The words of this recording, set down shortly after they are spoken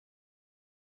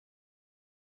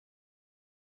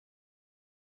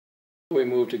We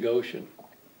moved to Goshen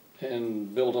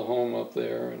and built a home up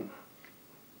there and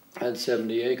had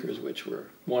 70 acres, which were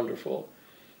wonderful.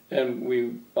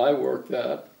 And I worked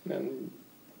that and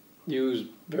used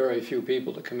very few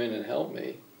people to come in and help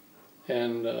me.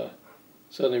 And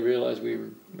suddenly realized we were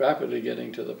rapidly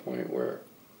getting to the point where,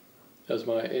 as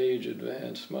my age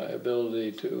advanced, my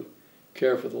ability to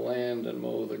care for the land and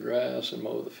mow the grass and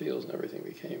mow the fields and everything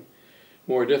became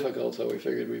more difficult, so we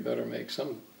figured we better make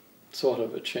some sort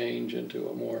of a change into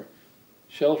a more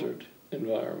sheltered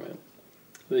environment.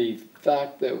 The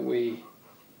fact that we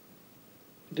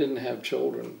didn't have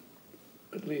children,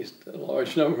 at least a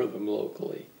large number of them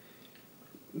locally,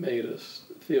 made us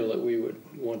feel that we would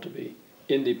want to be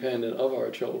independent of our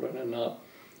children and not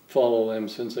follow them,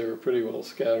 since they were pretty well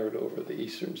scattered over the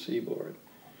eastern seaboard.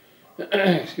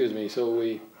 Excuse me.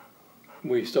 So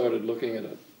we started looking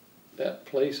at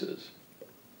places.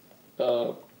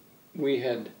 We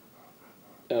had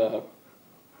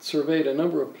surveyed a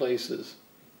number of places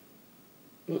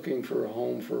looking for a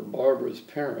home for Barbara's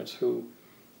parents, who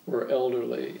were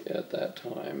elderly at that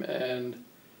time, and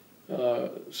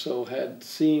so had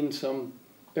seen some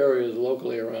areas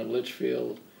locally around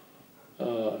Litchfield,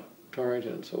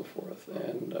 Torrington, and so forth.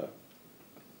 And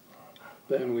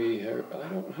then we heard,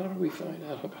 how did we find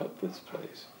out about this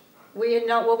place? We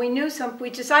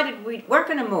decided we weren't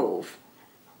going to move,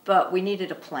 but we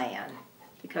needed a plan,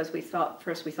 because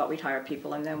first we thought we'd hire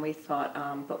people, and then we thought,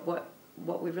 but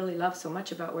what we really love so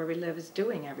much about where we live is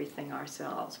doing everything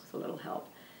ourselves with a little help.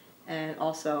 And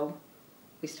also,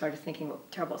 we started thinking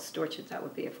what terrible stewardship that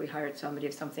would be if we hired somebody,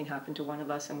 if something happened to one of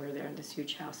us and we were there in this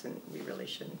huge house, and we really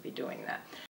shouldn't be doing that.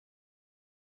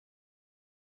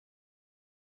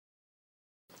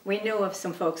 We knew of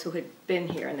some folks who had been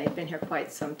here, and they'd been here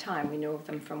quite some time. We knew of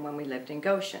them from when we lived in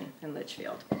Goshen in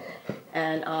Litchfield.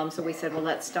 And so we said, well,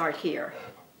 let's start here.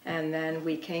 And then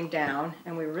we came down,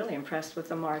 and we were really impressed with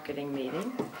the marketing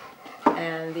meeting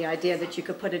and the idea that you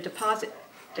could put a deposit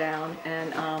down,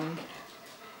 and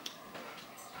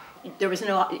there was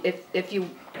no, if you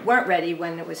weren't ready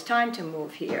when it was time to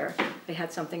move here, they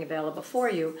had something available for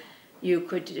you, you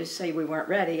could just say we weren't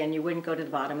ready, and you wouldn't go to the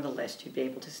bottom of the list. You'd be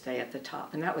able to stay at the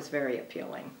top, and that was very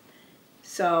appealing.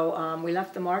 So we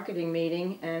left the marketing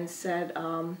meeting and said,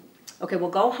 okay,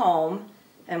 we'll go home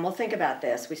and we'll think about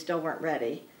this. We still weren't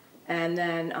ready. And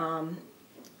then,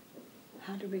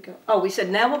 how did we go? Oh, we said,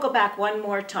 now we'll go back one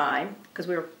more time, because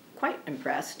we were quite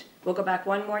impressed. We'll go back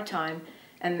one more time,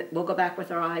 and we'll go back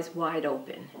with our eyes wide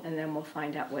open, and then we'll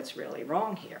find out what's really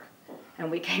wrong here. And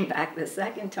we came back the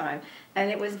second time, and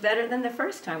it was better than the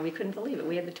first time. We couldn't believe it.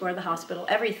 We had the tour of the hospital,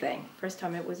 everything. First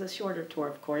time it was a shorter tour,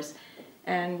 of course,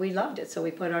 and we loved it. So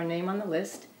we put our name on the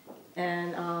list,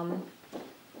 and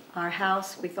our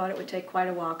house, we thought it would take quite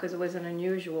a while because it was an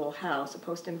unusual house, a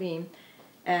post and beam.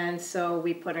 And so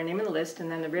we put our name on the list, and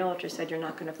then the realtor said, you're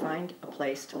not going to find a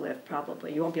place to live,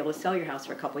 probably. You won't be able to sell your house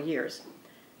for a couple of years.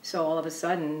 So all of a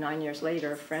sudden, 9 years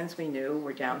later, friends we knew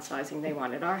were downsizing. They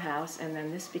wanted our house, and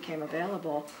then this became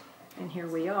available, and here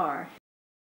we are.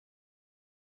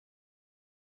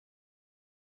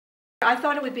 I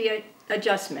thought it would be an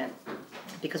adjustment,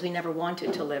 because we never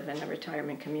wanted to live in a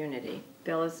retirement community.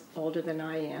 Bill is older than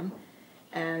I am,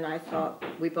 and I thought,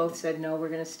 we both said, no, we're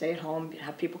going to stay at home,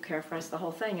 have people care for us, the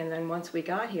whole thing. And then once we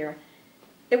got here,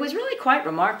 it was really quite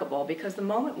remarkable, because the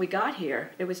moment we got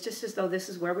here, it was just as though this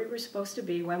is where we were supposed to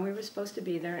be, when we were supposed to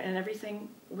be there, and everything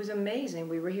was amazing.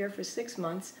 We were here for 6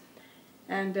 months,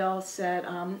 and Bill said,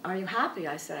 are you happy?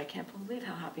 I said, I can't believe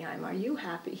how happy I am. Are you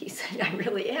happy? He said, I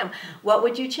really am. What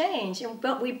would you change?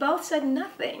 But we both said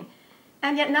nothing.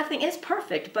 And yet nothing is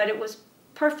perfect, but it was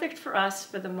perfect for us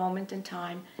for the moment in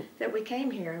time that we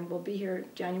came here, and we'll be here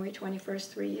January 21st,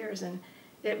 3 years, and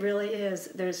it really is,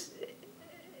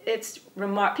 it's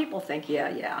people think,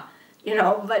 yeah, you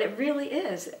know, but it really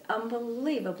is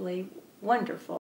unbelievably wonderful.